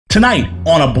Tonight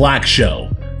on A Black Show,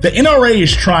 the NRA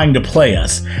is trying to play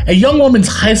us. A young woman's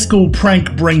high school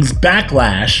prank brings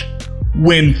backlash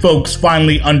when folks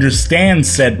finally understand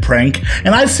said prank,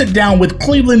 and I sit down with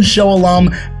Cleveland show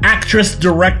alum, actress,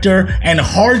 director, and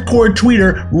hardcore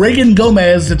tweeter Reagan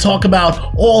Gomez to talk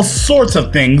about all sorts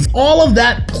of things. All of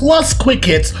that plus quick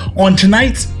hits on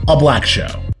tonight's A Black Show.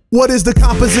 What is the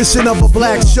composition of a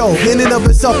black show? In and of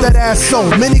itself, that ass so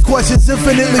many questions,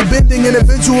 infinitely bending and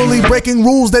eventually breaking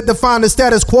rules that define the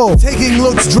status quo. Taking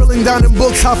looks, drilling down in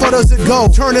books, how far does it go?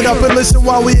 Turn it up and listen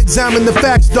while we examine the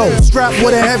facts though. Strapped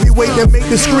with a heavyweight that make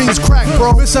the screens crack,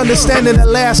 bro. Misunderstanding the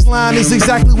last line is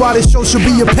exactly why this show should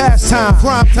be your pastime.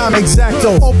 Prime time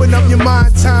exacto. Open up your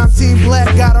mind, time. Team Black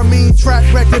got a mean track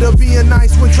record of being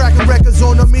nice when tracking records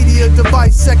on a media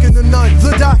device, second to none.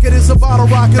 The docket is about a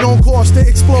rocket on course to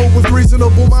explode with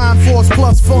reasonable mind force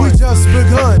plus fun. We just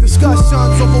begun discussions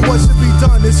over what should be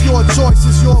done. It's your choice,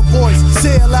 it's your voice.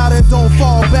 Say it loud and don't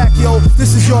fall back, yo.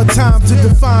 This is your time to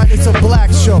define. It's a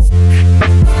black show.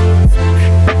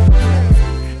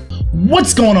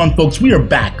 What's going on, folks? We are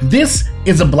back. This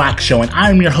is A Black Show, and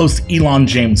I am your host, Elon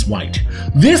James White.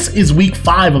 This is week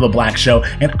 5 of A Black Show,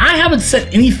 and I haven't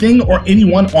set anything or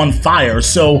anyone on fire,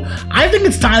 so I think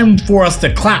it's time for us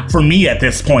to clap for me at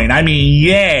this point. I mean,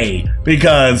 yay!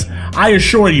 Because I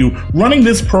assure you, running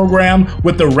this program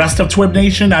with the rest of Twib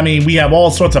Nation, I mean, we have all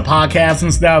sorts of podcasts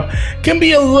and stuff, can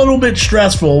be a little bit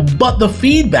stressful, but the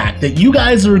feedback that you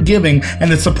guys are giving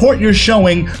and the support you're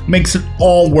showing makes it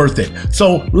all worth it.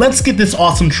 So let's get this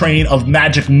awesome train of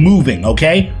magic moving,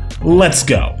 okay? Let's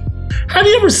go. Have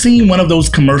you ever seen one of those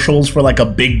commercials for like a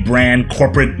big brand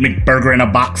corporate McBurger in a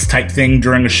box type thing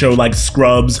during a show like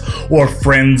Scrubs or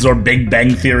Friends or Big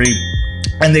Bang Theory?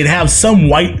 And they'd have some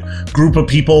white group of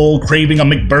people craving a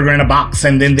McBurger in a box,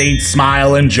 and then they'd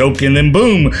smile and joke, and then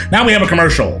boom, now we have a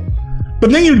commercial.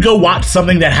 But then you'd go watch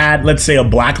something that had, let's say, a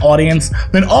black audience,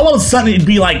 then all of a sudden it'd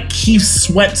be like Keith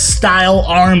Sweat style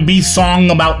R&B song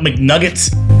about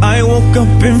McNuggets. I woke up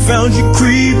and found you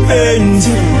creeping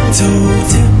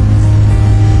tiptoe.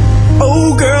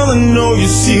 Oh girl, I know your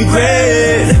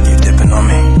secret. You dipping on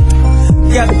me.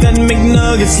 Got that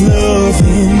McNuggets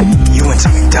loving. You went to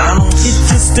McDonald's? It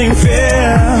just ain't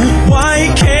fair.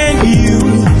 Why can't you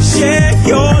share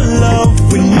your love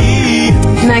with me?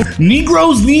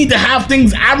 Negroes need to have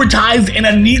things advertised in a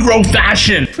Negro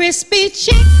fashion. Crispy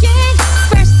chicken,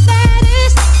 fresh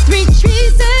lettuce, 3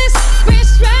 cheeses,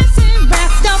 fresh rice and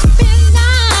wrapped up in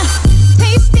a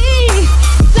tasty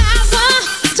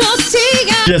flour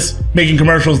tortilla. Just making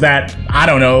commercials that, I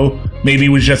don't know, maybe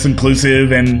was just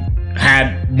inclusive and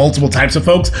had multiple types of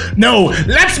folks. No,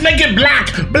 let's make it black.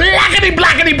 Blackity,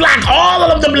 blackity, black. All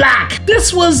of the black.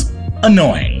 This was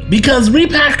annoying because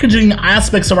repackaging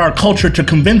aspects of our culture to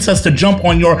convince us to jump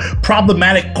on your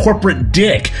problematic corporate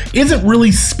dick isn't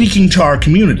really speaking to our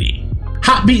community.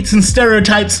 Hot beats and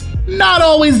stereotypes, not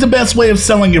always the best way of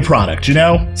selling your product, you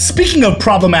know? Speaking of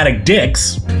problematic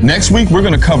dicks, next week we're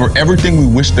gonna cover everything we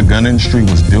wish the gun industry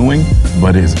was doing,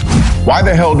 but isn't. Why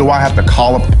the hell do I have to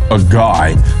call up a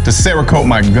guy to Cerakote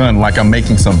my gun like I'm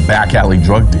making some back alley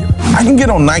drug deal? I can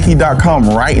get on Nike.com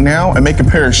right now and make a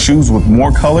pair of shoes with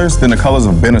more colors than the colors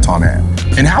of Benetton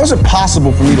ad. And how is it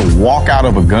possible for me to walk out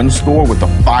of a gun store with a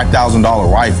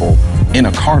 $5,000 rifle in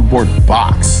a cardboard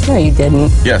box? No, you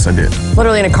didn't. Yes, I did.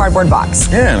 Literally in a cardboard box.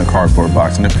 Yeah, in a cardboard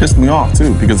box. And it pissed me off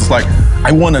too, because it's like,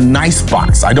 I want a nice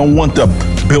box. I don't want the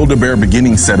Build-A-Bear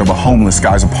beginning set of a homeless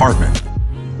guy's apartment.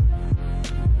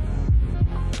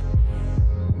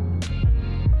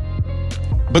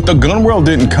 But the gun world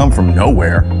didn't come from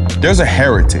nowhere. There's a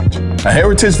heritage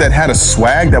that had a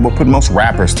swag that would put most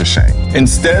rappers to shame.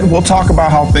 Instead, we'll talk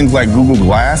about how things like Google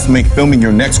Glass make filming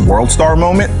your next World Star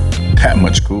moment that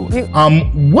much cooler.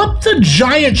 What the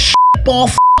giant shitball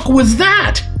f*** was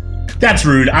that? That's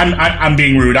rude. I'm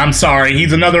being rude. I'm sorry.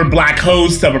 He's another black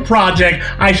host of a project.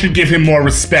 I should give him more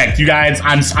respect. You guys,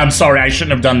 I'm sorry. I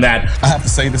shouldn't have done that. I have to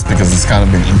say this because it's kind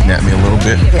of been eating at me a little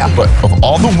bit. Yeah. But of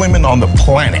all the women on the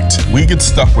planet, we get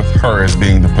stuck with her as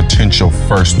being the potential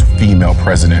first female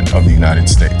president of the United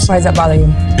States. Why does that bother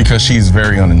you? Because she's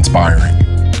very uninspiring.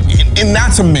 And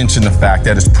not to mention the fact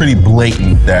that it's pretty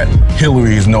blatant that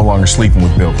Hillary is no longer sleeping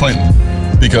with Bill Clinton.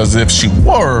 Because if she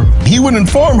were, he would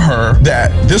inform her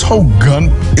that this whole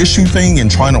gun issue thing and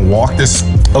trying to walk this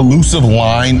elusive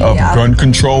line of gun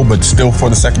control, but still for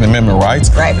the Second Amendment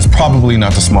rights, is probably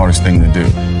not the smartest thing to do.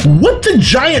 What the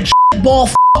giant ball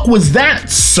f was that,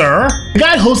 sir? The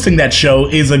guy hosting that show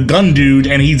is a gun dude,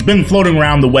 and he's been floating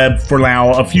around the web for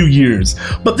now a few years.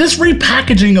 But this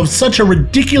repackaging of such a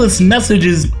ridiculous message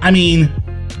is, I mean...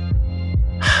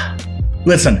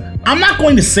 Listen, I'm not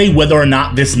going to say whether or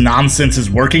not this nonsense is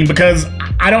working because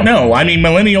I don't know. I mean,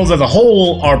 millennials as a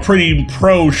whole are pretty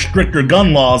pro stricter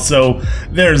gun laws, so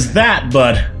there's that,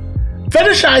 but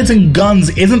fetishizing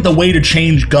guns isn't the way to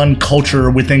change gun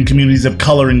culture within communities of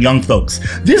color and young folks.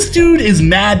 This dude is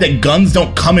mad that guns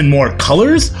don't come in more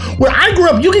colors. Where I grew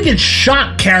up, you could get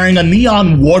shot carrying a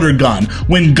neon water gun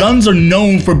when guns are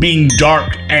known for being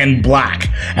dark and black.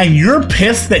 And you're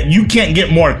pissed that you can't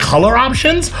get more color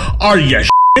options? Are you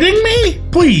shitting me?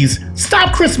 Please,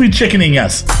 stop crispy chickening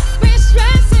us.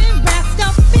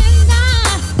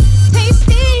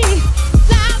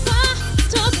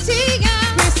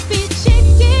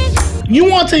 You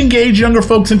want to engage younger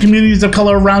folks in communities of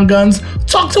color around guns?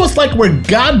 Talk to us like we're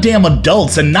goddamn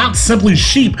adults and not simply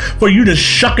sheep for you to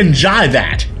shuck and jive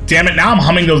at. Damn it, now I'm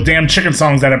humming those damn chicken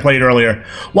songs that I played earlier.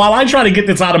 While I try to get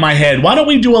this out of my head, why don't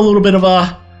we do a little bit of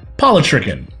a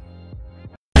politricking?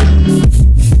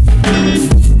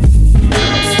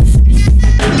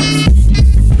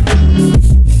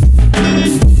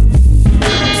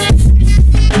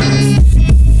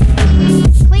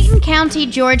 County,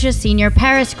 Georgia senior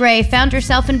Paris Gray found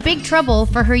herself in big trouble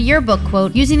for her yearbook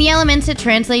quote using the elements it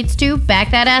translates to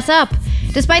 "back that ass up."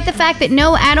 Despite the fact that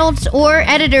no adults or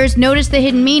editors noticed the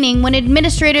hidden meaning, when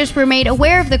administrators were made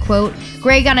aware of the quote,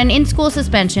 Gray got an in-school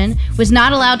suspension, was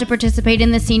not allowed to participate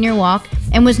in the senior walk,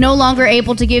 and was no longer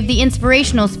able to give the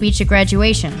inspirational speech at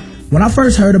graduation. When I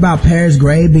first heard about Paris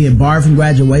Gray being barred from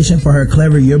graduation for her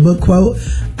clever yearbook quote,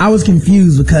 I was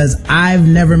confused because I've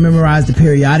never memorized the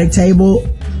periodic table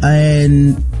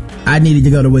and I needed to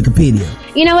go to Wikipedia.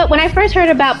 You know what? When I first heard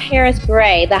about Paris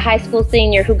Gray, the high school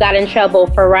senior who got in trouble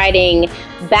for writing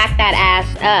 "back that ass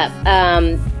up"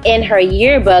 in her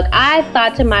yearbook, I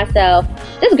thought to myself,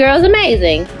 this girl's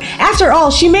amazing. After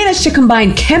all, she managed to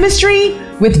combine chemistry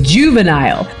with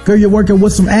juvenile. Girl, you're working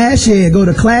with some ass, yeah. Go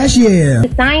to class, yeah.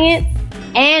 Science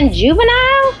and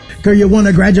juvenile? Girl, you want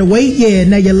to graduate, yeah.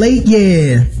 Now you're late,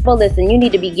 yeah. Well, listen, you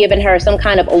need to be giving her some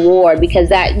kind of award because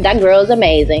that girl's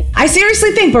amazing. I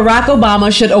seriously think Barack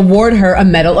Obama should award her a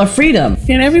Medal of Freedom.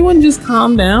 Can everyone just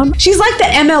calm down? She's like the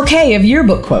MLK of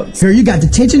yearbook quotes. Girl, you got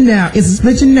detention now. It's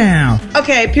suspension now.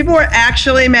 Okay, people were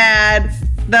actually mad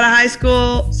that a high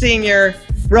school senior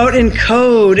wrote in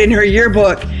code in her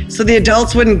yearbook so the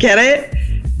adults wouldn't get it.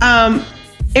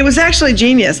 It was actually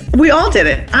genius. We all did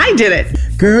it. I did it.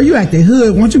 Girl, you acting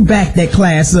hood. Why don't you back that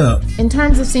class up? In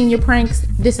terms of senior pranks,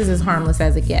 this is as harmless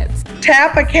as it gets.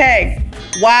 Tap a keg.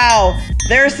 Wow,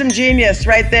 there's some genius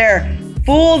right there.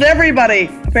 Fooled everybody,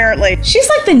 apparently. She's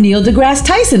like the Neil deGrasse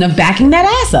Tyson of backing that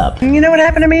ass up. You know what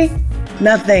happened to me?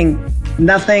 Nothing.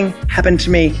 Nothing happened to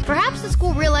me. Perhaps the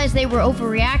school realized they were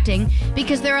overreacting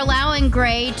because they're allowing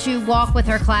Gray to walk with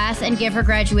her class and give her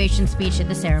graduation speech at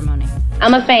the ceremony.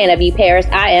 I'm a fan of you, Paris.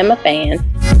 I am a fan.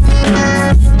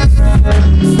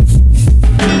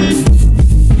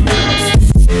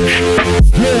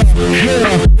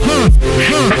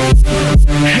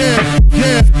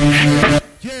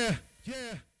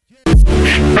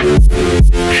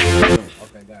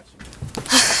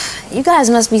 You guys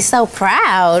must be so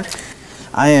proud.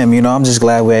 I am, I'm just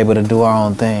glad we're able to do our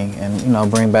own thing and,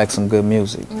 bring back some good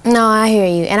music. No, I hear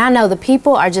you. And I know the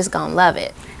people are just gonna love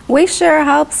it. We sure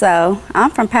hope so. I'm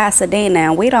from Pasadena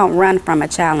and we don't run from a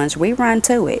challenge, we run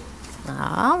to it.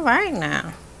 All right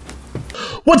now.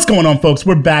 What's going on, folks?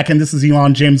 We're back, and this is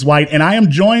Elon James White, and I am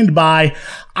joined by,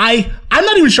 I'm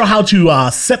not even sure how to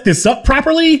set this up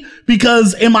properly,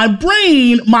 because in my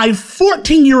brain, my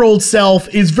 14-year-old self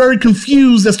is very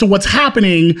confused as to what's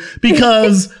happening,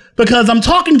 because I'm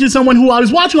talking to someone who I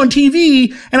was watching on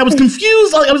TV, and I was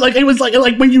confused. It was like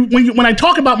when I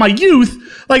talk about my youth,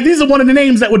 like these are one of the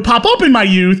names that would pop up in my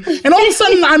youth, and all of a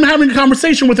sudden I'm having a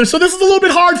conversation with her. So this is a little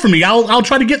bit hard for me. I'll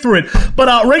try to get through it.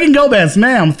 But Reagan Gomez,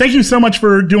 ma'am, thank you so much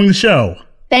for doing the show.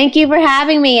 Thank you for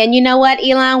having me. And you know what,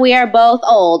 Elon? We are both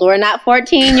old. We're not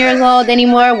 14 years old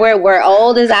anymore. We're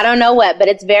old as I don't know what, but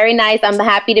it's very nice. I'm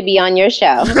happy to be on your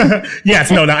show. Yes,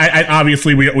 no, I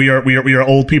obviously we are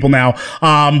old people now.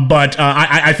 But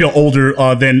I feel older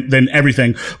than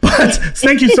everything. But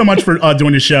thank you so much for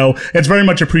doing the show. It's very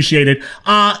much appreciated.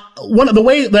 One of the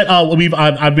way that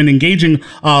I've been engaging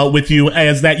with you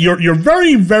is that you're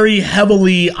very, very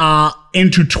heavily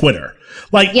into Twitter.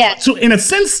 Like, yeah. So in a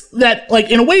sense that,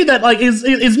 like, in a way that, like,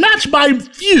 is matched by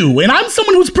few. And I'm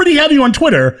someone who's pretty heavy on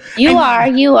Twitter. You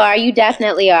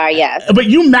definitely are, yes. But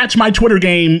you match my Twitter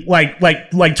game like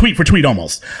tweet for tweet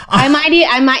almost. I might,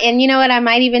 and you know what? I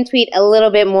might even tweet a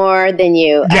little bit more than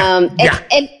you. Yeah,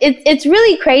 it's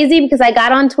really crazy because I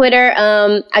got on Twitter.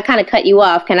 I kind of cut you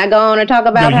off. Can I go on and talk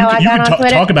about how I got on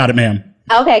Twitter? Talk about it, ma'am.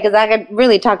 Okay, because I could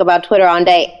really talk about Twitter all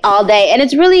day. And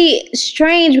it's really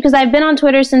strange because I've been on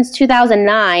Twitter since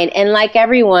 2009. And like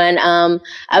everyone,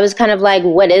 I was kind of like,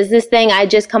 what is this thing? I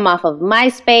just come off of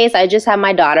MySpace. I just had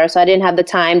my daughter, so I didn't have the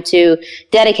time to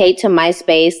dedicate to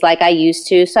MySpace like I used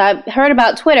to. So I heard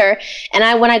about Twitter.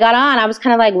 And when I got on, I was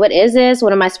kind of like, what is this?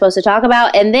 What am I supposed to talk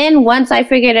about? And then once I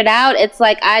figured it out, it's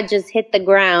like I just hit the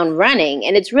ground running.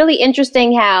 And it's really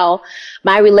interesting how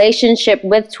my relationship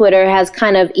with Twitter has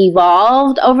kind of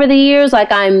evolved over the years.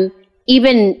 Like I'm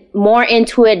even more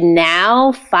into it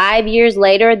now, 5 years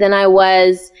later, than I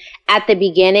was at the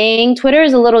beginning. Twitter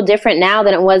is a little different now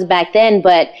than it was back then,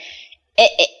 but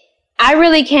I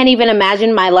really can't even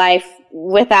imagine my life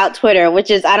without Twitter,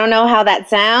 which is, I don't know how that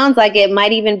sounds. Like it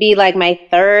might even be like my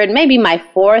third, maybe my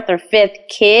fourth or fifth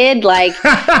kid. Like,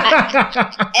 and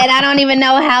I don't even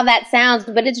know how that sounds,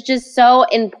 but it's just so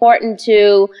important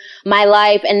to my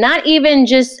life, and not even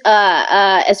just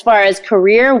as far as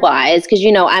career wise, because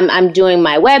I'm doing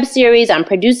my web series, I'm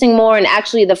producing more, and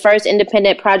actually the first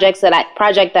independent project that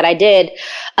I did,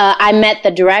 I met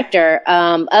the director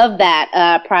of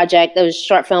that project. There was a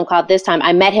short film called This Time.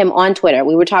 I met him on Twitter.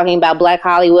 We were talking about Black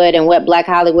Hollywood and what Black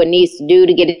Hollywood needs to do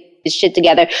to get this shit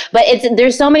together. But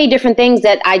there's so many different things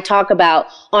that I talk about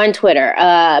on Twitter.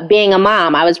 Being a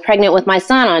mom, I was pregnant with my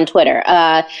son on Twitter.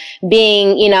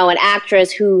 Being, an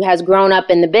actress who has grown up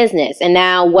in the business, and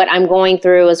now what I'm going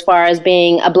through as far as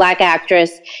being a Black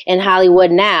actress in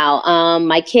Hollywood now.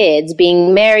 My kids,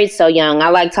 being married so young. I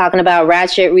like talking about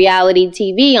ratchet reality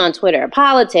TV on Twitter,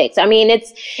 politics. I mean,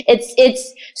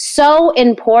 it's so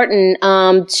important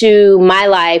to my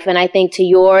life, and I think to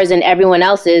yours and everyone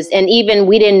else's. And even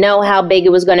we didn't know how big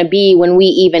it was going to be when we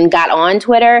even got on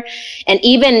Twitter. And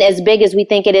even as big as we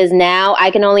think it is now,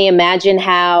 I can only imagine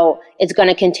how it's going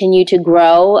to continue to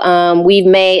grow.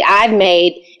 I've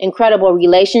made incredible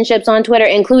relationships on Twitter,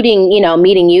 including,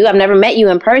 meeting you. I've never met you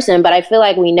in person, but I feel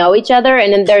like we know each other.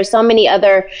 And then there's so many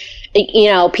other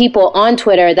people on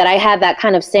Twitter that I have that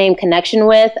kind of same connection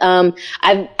with.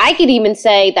 I could even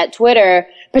say that Twitter,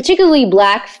 particularly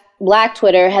Black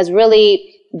Twitter, has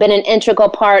really been an integral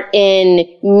part in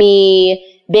me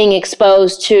being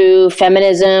exposed to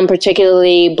feminism,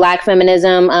 particularly Black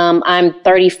feminism. I'm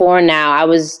 34 now. I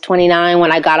was 29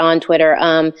 when I got on Twitter.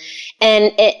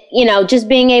 And just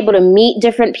being able to meet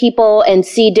different people and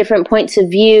see different points of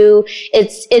view,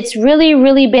 it's really,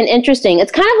 really been interesting.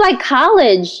 It's kind of like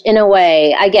college in a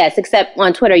way, I guess, except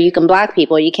on Twitter you can block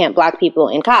people. You can't block people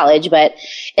in college, but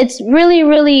it's really,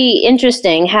 really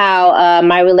interesting how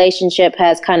my relationship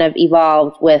has kind of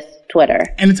evolved with Twitter.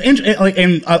 And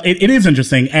it is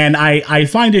interesting, and I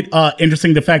find it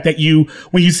interesting the fact that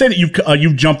when you say that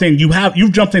you've jumped in,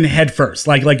 you've jumped in head first,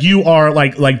 like you are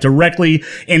like directly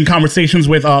in conversations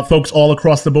with folks all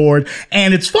across the board.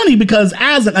 And it's funny because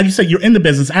like you said, you're in the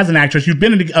business as an actress. You've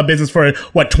been in a business for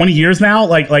what, 20 years now?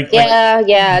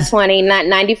 20, not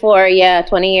 94,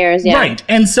 20 years, yeah. Right,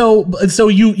 and so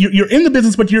you're in the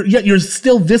business, but you're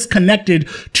still this connected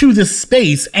to this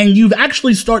space, and you've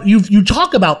actually you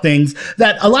talk about things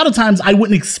that a lot of times I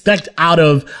wouldn't expect out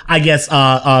of, I guess,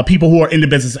 people who are in the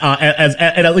business,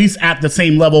 at least at the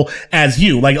same level as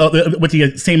you, like with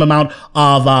the same amount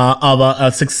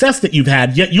of success that you've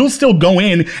had. Yet you'll still go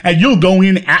in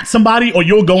at somebody, or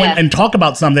you'll go in and talk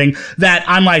about something that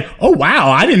I'm like, oh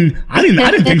wow, I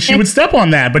didn't think she would step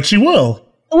on that, but she will.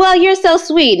 Well, you're so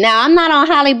sweet. Now, I'm not on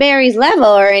Halle Berry's level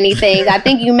or anything. I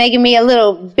think you're making me a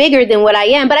little bigger than what I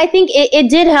am. But I think it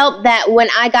did help that when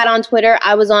I got on Twitter,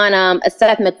 I was on a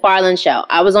Seth MacFarlane show.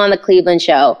 I was on the Cleveland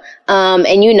show. And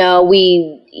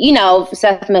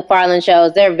Seth MacFarlane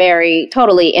shows, they're very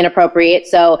totally inappropriate.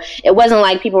 So it wasn't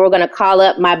like people were going to call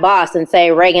up my boss and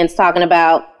say, Reagan's talking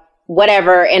about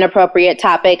whatever inappropriate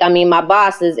topic. I mean, my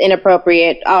boss is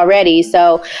inappropriate already.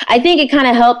 So I think it kind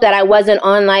of helped that I wasn't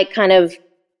on like kind of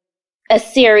a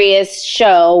serious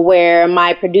show where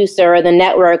my producer or the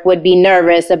network would be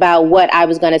nervous about what I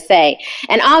was going to say.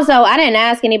 And also, I didn't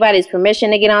ask anybody's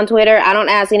permission to get on Twitter. I don't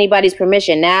ask anybody's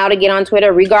permission now to get on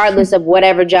Twitter, regardless of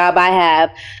whatever job I have.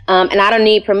 And I don't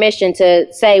need permission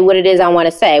to say what it is I want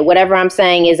to say. Whatever I'm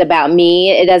saying is about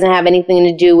me. It doesn't have anything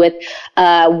to do with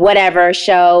whatever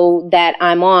show that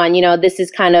I'm on. This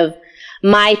is kind of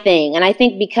my thing. And I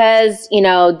think because,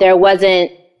 I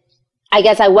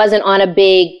wasn't on a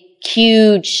big,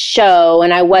 huge show,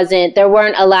 and there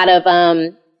weren't a lot of,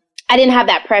 I didn't have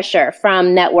that pressure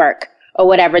from network or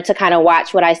whatever to kind of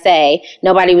watch what I say.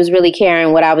 Nobody was really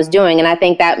caring what I was doing. And I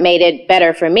think that made it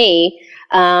better for me.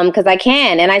 because I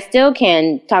can, and I still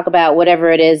can talk about whatever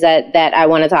it is that I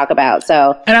want to talk about.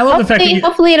 So, and I love the fact that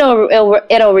hopefully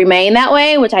it'll remain that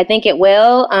way, which I think it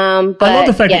will. But I love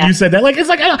the fact that you said that. Like, it's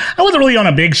like I wasn't really on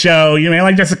a big show, you know,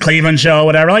 like just a Cleveland show, or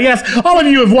whatever. Like, yes, all of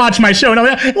you have watched my show. No,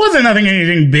 it wasn't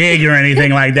anything big or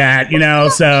anything like that, you know.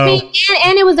 So, I mean,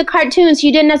 and it was a cartoon, so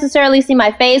you didn't necessarily see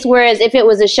my face. Whereas if it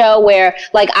was a show where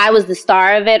like I was the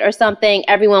star of it or something,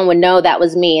 everyone would know that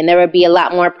was me, and there would be a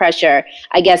lot more pressure,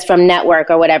 I guess, from network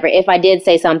or whatever. If I did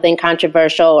say something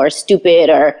controversial or stupid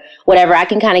or whatever, I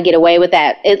can kind of get away with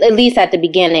that, at least at the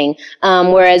beginning.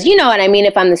 Whereas, you know what I mean,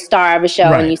 if I'm the star of a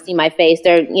show and you see my face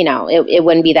there, you know, it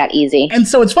wouldn't be that easy. And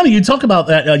so it's funny, you talk about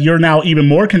that you're now even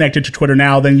more connected to Twitter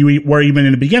now than you were even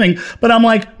in the beginning. But I'm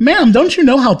like, ma'am, don't you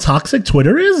know how toxic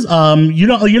Twitter is? You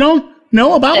don't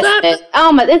know about that?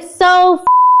 Oh my, it's so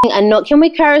annoying. Can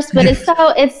we curse? But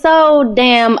it's so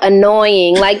damn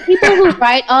annoying. Like people who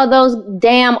write all those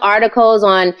damn articles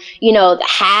on, you know,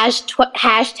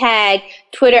 hashtag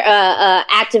Twitter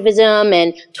activism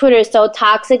and Twitter is so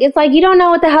toxic. It's like you don't know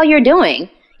what the hell you're doing.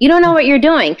 You don't know what you're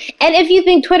doing. And if you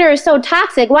think Twitter is so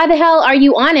toxic, why the hell are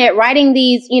you on it writing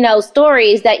these, you know,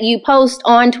 stories that you post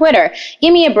on Twitter?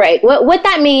 Give me a break. What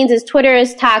that means is Twitter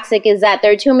is toxic is that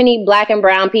there are too many black and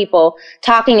brown people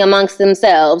talking amongst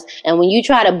themselves. And when you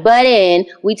try to butt in,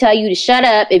 we tell you to shut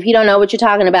up if you don't know what you're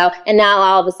talking about. And now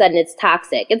all of a sudden it's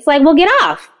toxic. It's like, well, get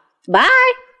off.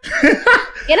 Bye.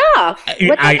 Get off.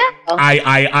 What the hell?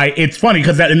 It's funny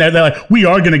because they're like, we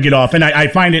are going to get off. And I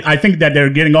think that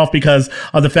they're getting off because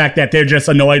of the fact that they're just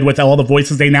annoyed with all the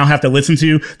voices they now have to listen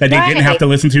to that they didn't have to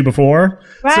listen to before.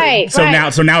 Right. So now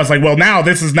it's like, well, now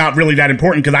this is not really that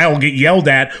important because I will get yelled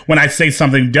at when I say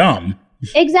something dumb.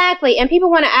 Exactly. And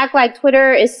people want to act like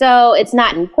Twitter is it's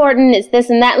not important. It's this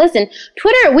and that. Listen,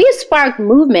 Twitter, we sparked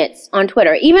movements on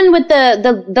Twitter. Even with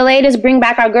the latest Bring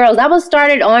Back Our Girls, that was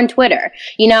started on Twitter,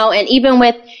 you know, and even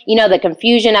with, you know, the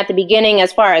confusion at the beginning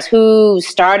as far as who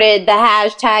started the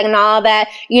hashtag and all that,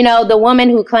 you know, the woman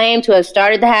who claimed to have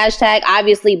started the hashtag,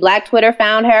 obviously Black Twitter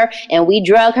found her and we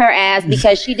drug her ass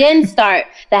because she didn't start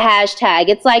the hashtag.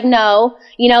 It's like, no,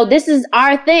 you know, this is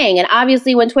our thing. And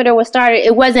obviously when Twitter was started,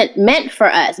 it wasn't meant for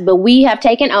us, but we have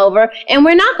taken over and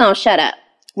we're not going to shut up.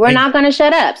 We're not going to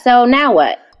shut up. So now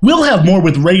what? We'll have more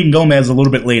with Reagan Gomez a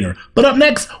little bit later. But up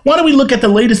next, why don't we look at the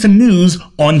latest in news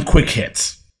on Quick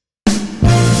Hits?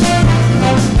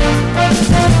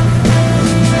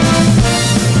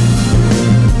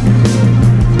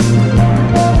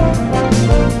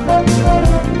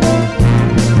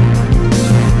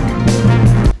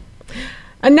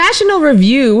 A National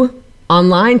Review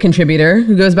online contributor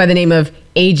who goes by the name of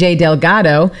AJ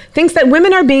Delgado thinks that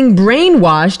women are being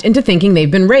brainwashed into thinking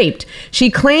they've been raped. She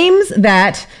claims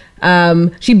that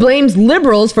she blames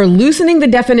liberals for loosening the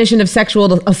definition of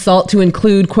sexual assault to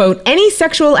include, quote, any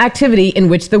sexual activity in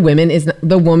which the woman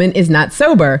is not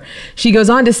sober. She goes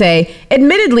on to say,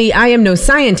 admittedly, I am no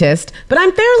scientist, but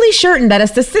I'm fairly certain that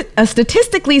a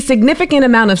statistically significant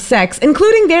amount of sex,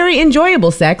 including very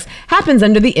enjoyable sex, happens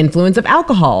under the influence of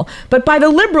alcohol. But by the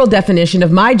liberal definition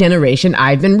of my generation,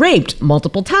 I've been raped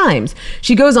multiple times.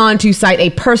 She goes on to cite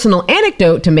a personal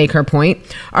anecdote to make her point,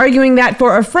 arguing that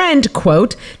for a friend,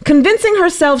 quote, convincing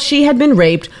herself she had been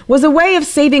raped was a way of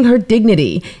saving her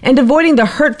dignity and avoiding the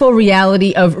hurtful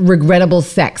reality of regrettable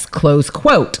sex, close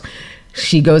quote.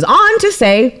 She goes on to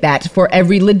say that for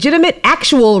every legitimate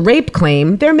actual rape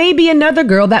claim, there may be another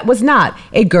girl that was not,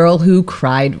 a girl who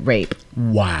cried rape.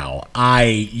 Wow.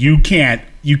 You can't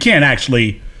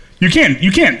actually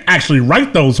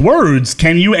write those words,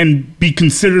 can you, and be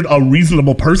considered a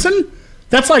reasonable person?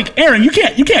 That's like, Aaron, you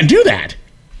can't do that.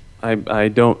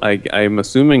 I'm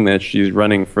assuming that she's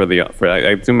running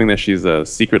I'm assuming that she's a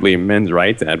secretly men's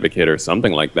rights advocate or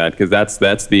something like that, because that's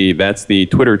the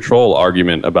Twitter troll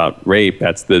argument about rape.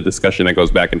 That's the discussion that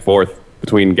goes back and forth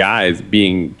between guys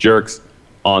being jerks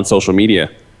on social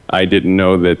media. I didn't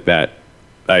know that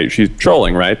she's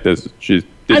trolling, right? She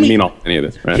didn't mean any of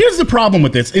this, right? Here's the problem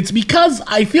with this. It's because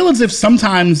I feel as if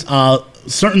sometimes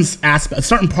certain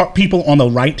people on the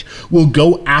right will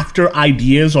go after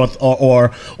ideas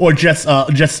or just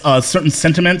certain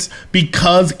sentiments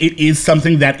because it is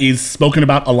something that is spoken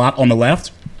about a lot on the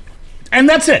left. And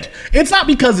that's it. It's not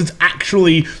because it's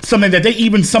actually something that they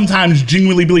even sometimes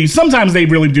genuinely believe. Sometimes they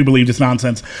really do believe this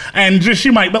nonsense. And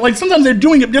she might, but like sometimes they're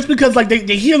doing it just because like they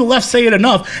hear the left say it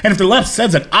enough. And if the left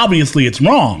says it, obviously it's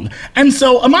wrong. And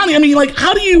so, Amani, I mean, like,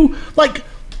 how do you, like,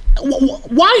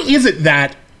 why is it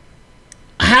that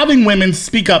having women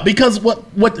speak up, because what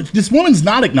this woman's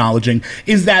not acknowledging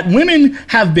is that women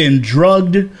have been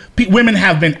drugged. Women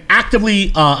have been actively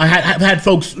have had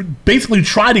folks basically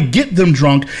try to get them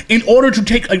drunk in order to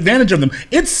take advantage of them.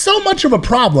 It's so much of a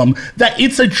problem that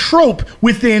it's a trope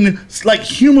within like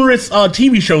humorous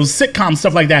TV shows, sitcoms,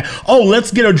 stuff like that. Oh,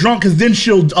 let's get her drunk because then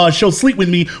she'll sleep with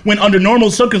me, when under normal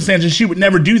circumstances she would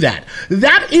never do that.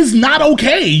 That is not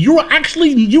okay. You are actually,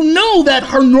 you know that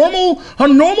her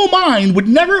normal mind would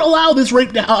never allow this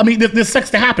rape this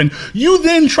sex to happen. You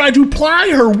then try to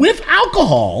ply her with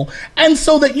alcohol, and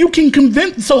so that you can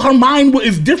convince, so her mind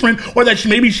is different, or that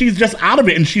maybe she's just out of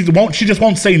it and she just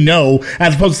won't say no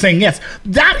as opposed to saying yes.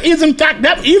 That is, in fact,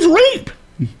 that is rape.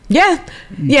 Yeah.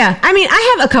 I mean,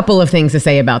 I have a couple of things to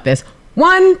say about this.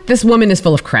 One, this woman is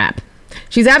full of crap.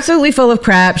 She's absolutely full of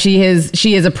crap. She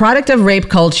is a product of rape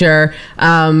culture.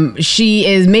 She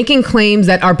is making claims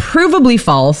that are provably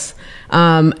false.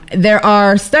 There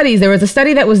are studies. There was a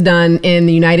study that was done in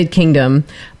the United Kingdom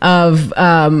of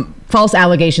false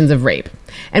allegations of rape.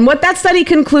 And what that study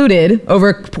concluded, over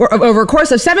a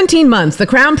course of 17 months, the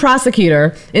Crown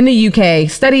prosecutor in the UK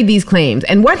studied these claims.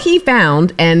 And what he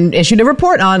found and issued a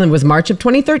report on, and was March of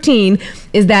 2013,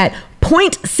 is that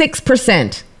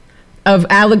 0.6% of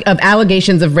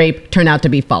allegations of rape turn out to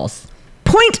be false.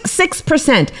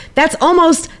 0.6%. That's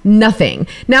almost nothing.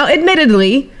 Now,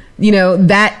 admittedly,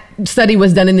 that study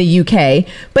was done in the UK,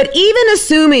 but even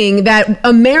assuming that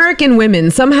American women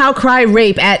somehow cry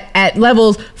rape at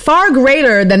levels far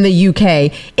greater than the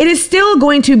UK, it is still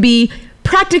going to be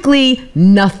practically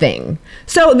nothing.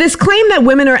 So this claim that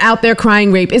women are out there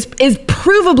crying rape is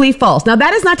provably false. Now,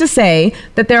 that is not to say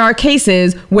that there are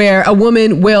cases where a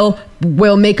woman will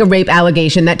make a rape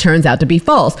allegation that turns out to be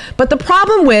false. But the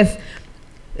problem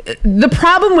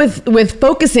with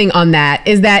focusing on that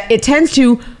is that it tends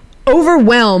to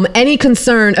overwhelm any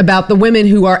concern about the women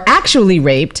who are actually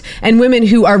raped and women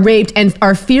who are raped and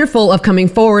are fearful of coming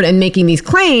forward and making these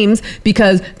claims,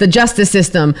 because the justice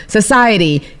system,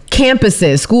 society,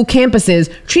 campuses, school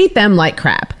campuses treat them like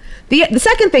crap. The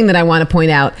second thing that I want to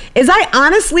point out is I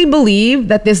honestly believe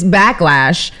that this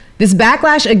backlash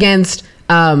against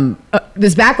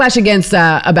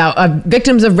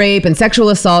victims of rape and sexual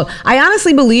assault, I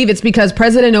honestly believe it's because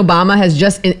President Obama has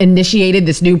just initiated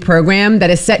this new program that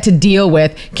is set to deal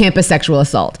with campus sexual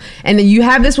assault. And then you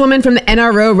have this woman from the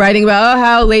NRO writing about,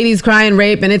 how ladies cry and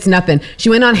rape and it's nothing. She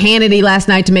went on Hannity last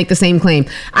night to make the same claim.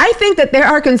 I think that there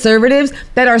are conservatives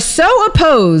that are so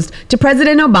opposed to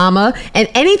President Obama and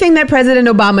anything that President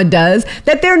Obama does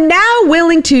that they're now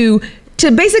willing to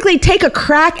basically take a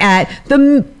crack at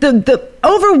the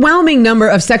overwhelming number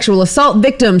of sexual assault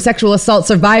victims, sexual assault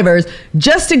survivors,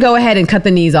 just to go ahead and cut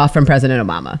the knees off from President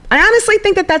Obama. I honestly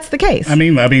think that that's the case. I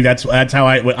mean that's how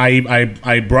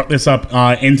I brought this up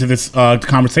into this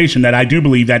conversation, that I do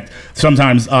believe that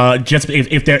sometimes just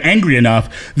if they're angry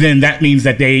enough, then that means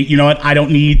that they, you know what, I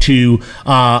don't need to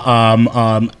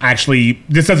actually,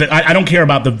 this doesn't, I don't care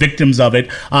about the victims of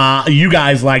it. You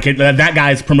guys like it, that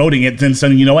guy's promoting it, then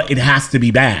saying, you know what, it has to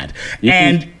be bad.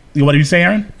 What do you say,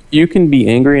 Aaron? You can be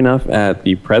angry enough at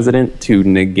the president to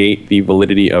negate the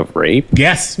validity of rape.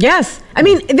 Yes. I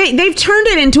mean, they've turned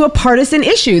it into a partisan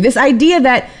issue. This idea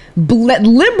that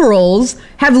liberals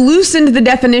have loosened the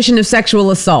definition of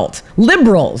sexual assault.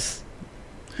 Liberals.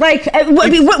 Like,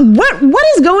 what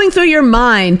is going through your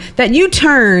mind that you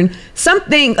turn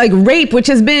something like rape, which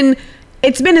has been,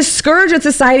 it's been a scourge of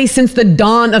society since the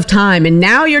dawn of time, and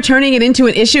now you're turning it into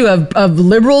an issue of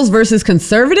liberals versus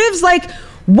conservatives? Like,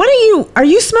 are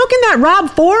you smoking that Rob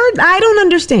Ford? I don't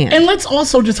understand. And let's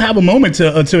also just have a moment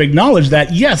to acknowledge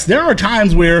that, yes, there are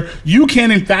times where you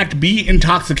can in fact be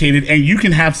intoxicated and you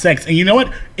can have sex, and you know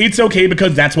what? It's okay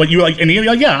because that's what you like. And you're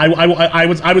like, yeah, I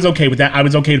was okay with that. I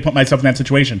was okay to put myself in that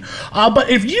situation. But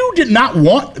if you did not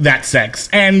want that sex,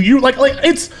 and you like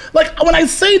it's like when I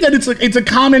say that it's a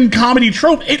common comedy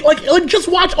trope, like just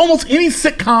watch almost any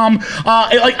sitcom.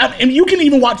 And you can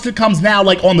even watch sitcoms now,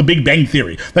 like on The Big Bang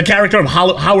Theory. The character of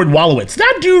Howard Wolowitz,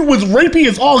 that dude was rapey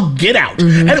as all get out,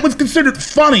 and it was considered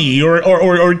funny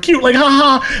or cute. Like,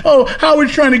 haha, oh,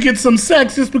 Howard's trying to get some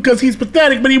sex just because he's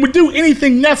pathetic, but he would do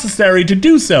anything necessary to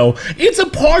do so. It's a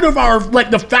part of our, like,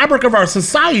 the fabric of our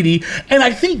society, and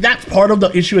I think that's part of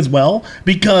the issue as well,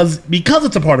 because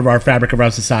it's a part of our fabric of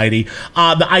our society.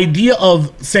 The idea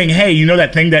of saying, hey, you know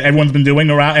that thing that everyone's been doing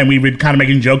around and we've been kind of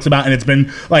making jokes about, and it's been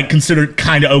like considered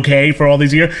kind of okay for all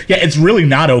these years. Yeah, it's really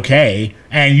not okay.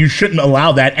 And you shouldn't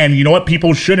allow that. And you know what?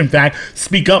 People should, in fact,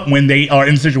 speak up when they are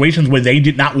in situations where they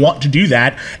did not want to do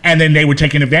that, and then they were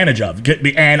taken advantage of.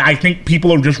 And I think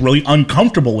people are just really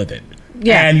uncomfortable with it.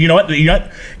 Yeah. And you know what?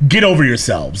 Get over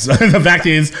yourselves. The fact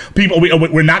is,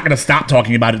 we're not going to stop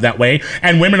talking about it that way,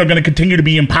 and women are going to continue to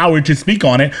be empowered to speak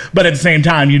on it. But at the same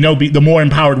time, the more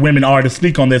empowered women are to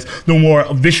speak on this, the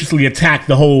more viciously attacked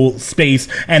the whole space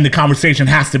and the conversation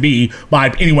has to be by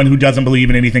anyone who doesn't believe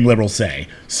in anything liberals say.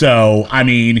 So, I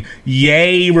mean,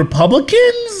 yay,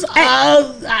 Republicans!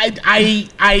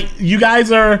 You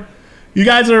guys are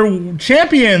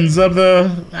champions of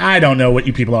the. I don't know what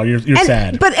you people are. You're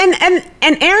sad. But and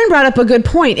Aaron brought up a good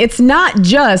point. It's not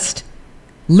just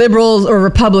liberals or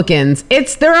Republicans.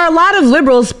 There are a lot of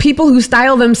liberals, people who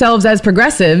style themselves as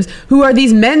progressives, who are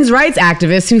these men's rights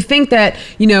activists who think that,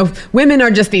 women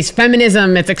are just these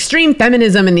it's extreme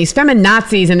feminism and these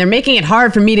feminazis, and they're making it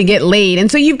hard for me to get laid. And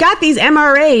so you've got these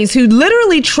MRAs who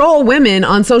literally troll women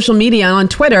on social media, on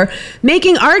Twitter,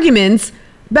 making arguments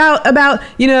about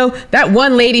that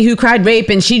one lady who cried rape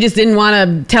and she just didn't want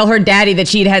to tell her daddy that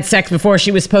she'd had sex before she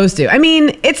was supposed to. I mean,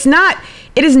 it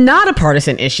is not a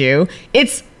partisan issue.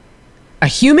 It's a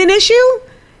human issue.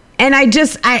 And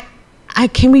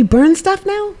can we burn stuff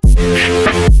now?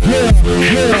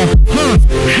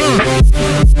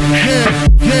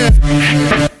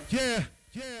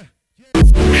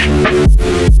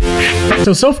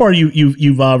 So far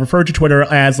you've referred to Twitter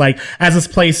as this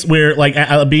place where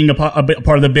being a part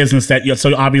of the business that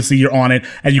so obviously you're on it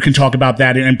and you can talk about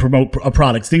that and promote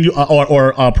products. Then you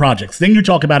or projects. Then you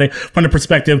talk about it from the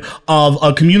perspective of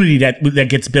a community that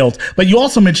gets built. But you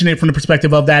also mentioned it from the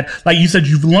perspective of that, like you said,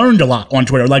 you've learned a lot on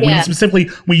Twitter. Specifically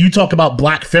when you talk about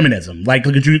Black feminism.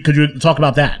 Could you talk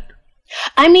about that?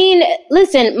 I mean,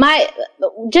 listen,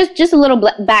 just a little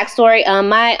backstory.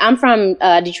 I'm from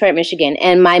Detroit, Michigan,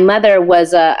 and my mother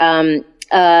was a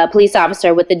police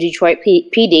officer with the Detroit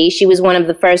PD. She was one of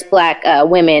the first Black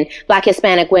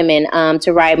Hispanic women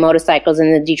to ride motorcycles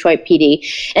in the Detroit PD.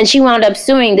 And she wound up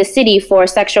suing the city for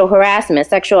sexual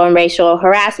and racial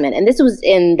harassment. And this was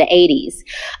in the 80s.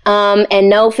 And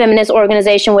no feminist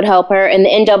organization would help her, and the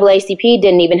NAACP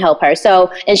didn't even help her.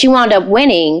 And she wound up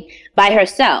winning by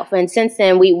herself. And since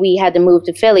then, we had to move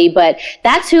to Philly, but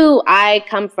that's who I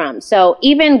come from. So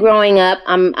even growing up,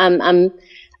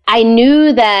 I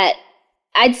knew that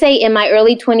I'd say in my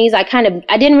early 20s, I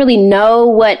didn't really know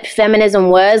what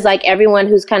feminism was. Like everyone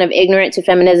who's kind of ignorant to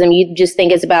feminism, you just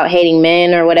think it's about hating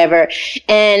men or whatever.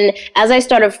 And as I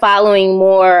started following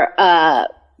more,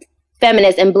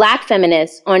 feminists and Black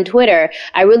feminists on Twitter,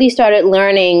 I really started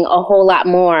learning a whole lot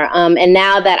more. And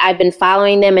now that I've been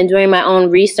following them and doing my own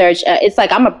research, it's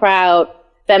like I'm a proud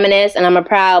feminist and I'm a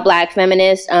proud Black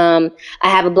feminist. I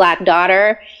have a Black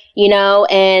daughter,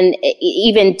 and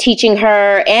even teaching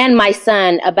her and my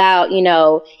son about,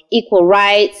 equal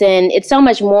rights. And it's so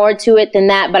much more to it than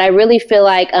that. But I really feel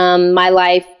like my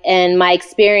life and my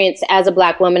experience as a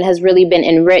Black woman has really been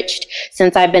enriched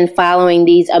since I've been following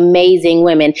these amazing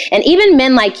women. And even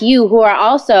men like you who are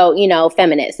also,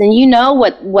 feminists. And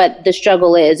what the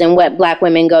struggle is and what Black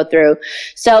women go through.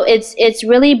 So it's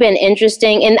really been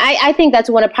interesting. And I think that's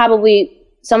one of probably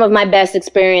some of my best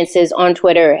experiences on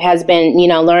Twitter has been,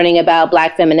 learning about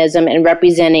Black feminism and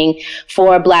representing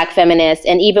for Black feminists.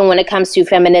 And even when it comes to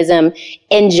feminism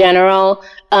in general,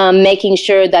 making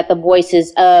sure that the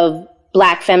voices of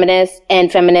Black feminists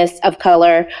and feminists of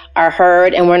color are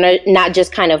heard and we're not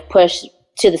just kind of pushed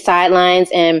to the sidelines.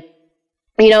 And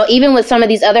even with some of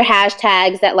these other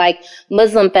hashtags that like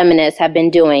Muslim feminists have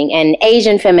been doing and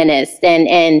Asian feminists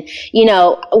and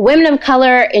women of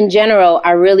color in general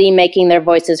are really making their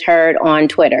voices heard on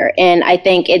Twitter. And I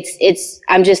think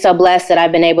I'm just so blessed that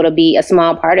I've been able to be a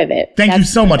small part of it. Thank you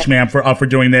so much, ma'am, for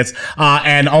doing this.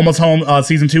 And Almost Home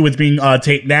season 2 is being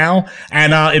taped now,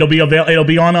 and it'll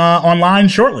be on online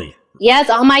shortly. Yes,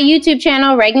 on my YouTube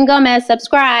channel, Reagan Gomez.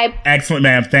 Subscribe. Excellent,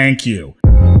 ma'am. Thank you.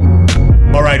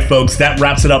 All right, folks, that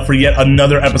wraps it up for yet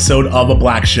another episode of A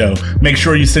Black Show. Make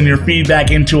sure you send your feedback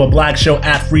into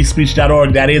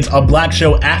ablackshow@freespeech.org. That is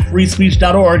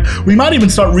ablackshow@freespeech.org. We might even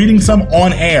start reading some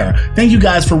on air. Thank you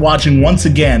guys for watching once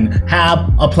again. Have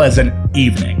a pleasant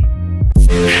evening.